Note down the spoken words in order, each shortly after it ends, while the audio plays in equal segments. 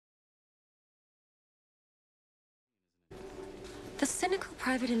The cynical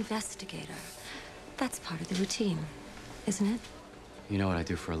private investigator. That's part of the routine, isn't it? You know what I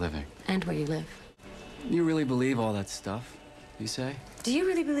do for a living. And where you live. You really believe all that stuff you say? Do you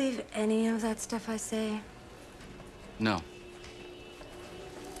really believe any of that stuff I say? No.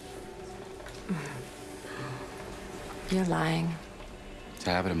 You're lying. It's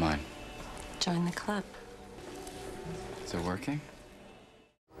a habit of mine. Join the club. Is it working?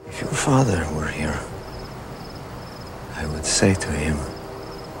 If your father were here, I would say to him,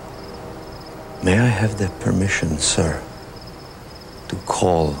 "May I have the permission, sir, to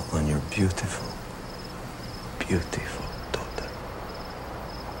call on your beautiful, beautiful daughter?"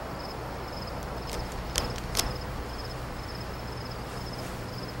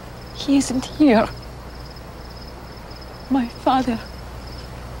 He isn't here. My father.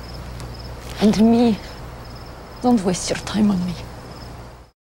 And me. Don't waste your time on me.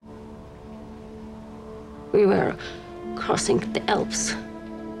 We were crossing the Alps.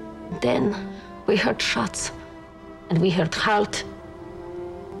 Then we heard shots, and we heard halt.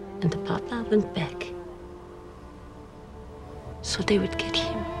 And the papa went back. So they would get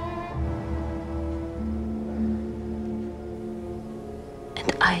him.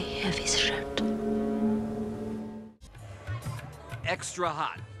 And I have his shirt. Extra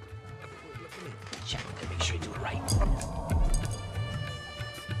hot. Let me check and make sure you do it right.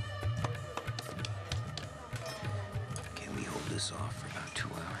 Can we hold this off for about 2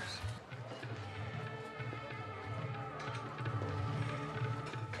 hours?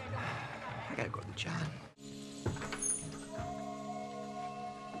 I gotta go to John.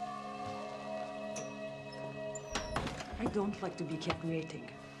 I don't like to be kept waiting.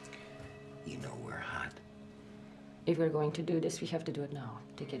 You know we're hot. If we're going to do this, we have to do it now.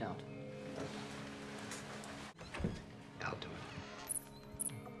 Take it out. I'll do it.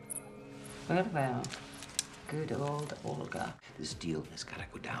 Well, well. Good old Olga. This deal has got to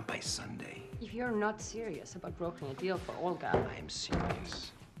go down by Sunday. If you're not serious about brokering a deal for Olga... I am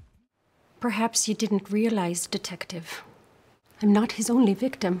serious. Perhaps you didn't realize, Detective. I'm not his only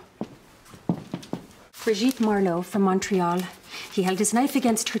victim. Brigitte Marlowe from Montreal. He held his knife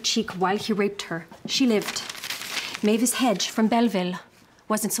against her cheek while he raped her. She lived. Mavis Hedge from Belleville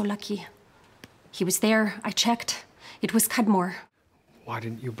wasn't so lucky. He was there. I checked. It was Cudmore. Why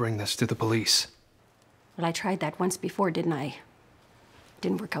didn't you bring this to the police? Well, I tried that once before, didn't I?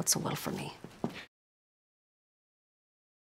 Didn't work out so well for me.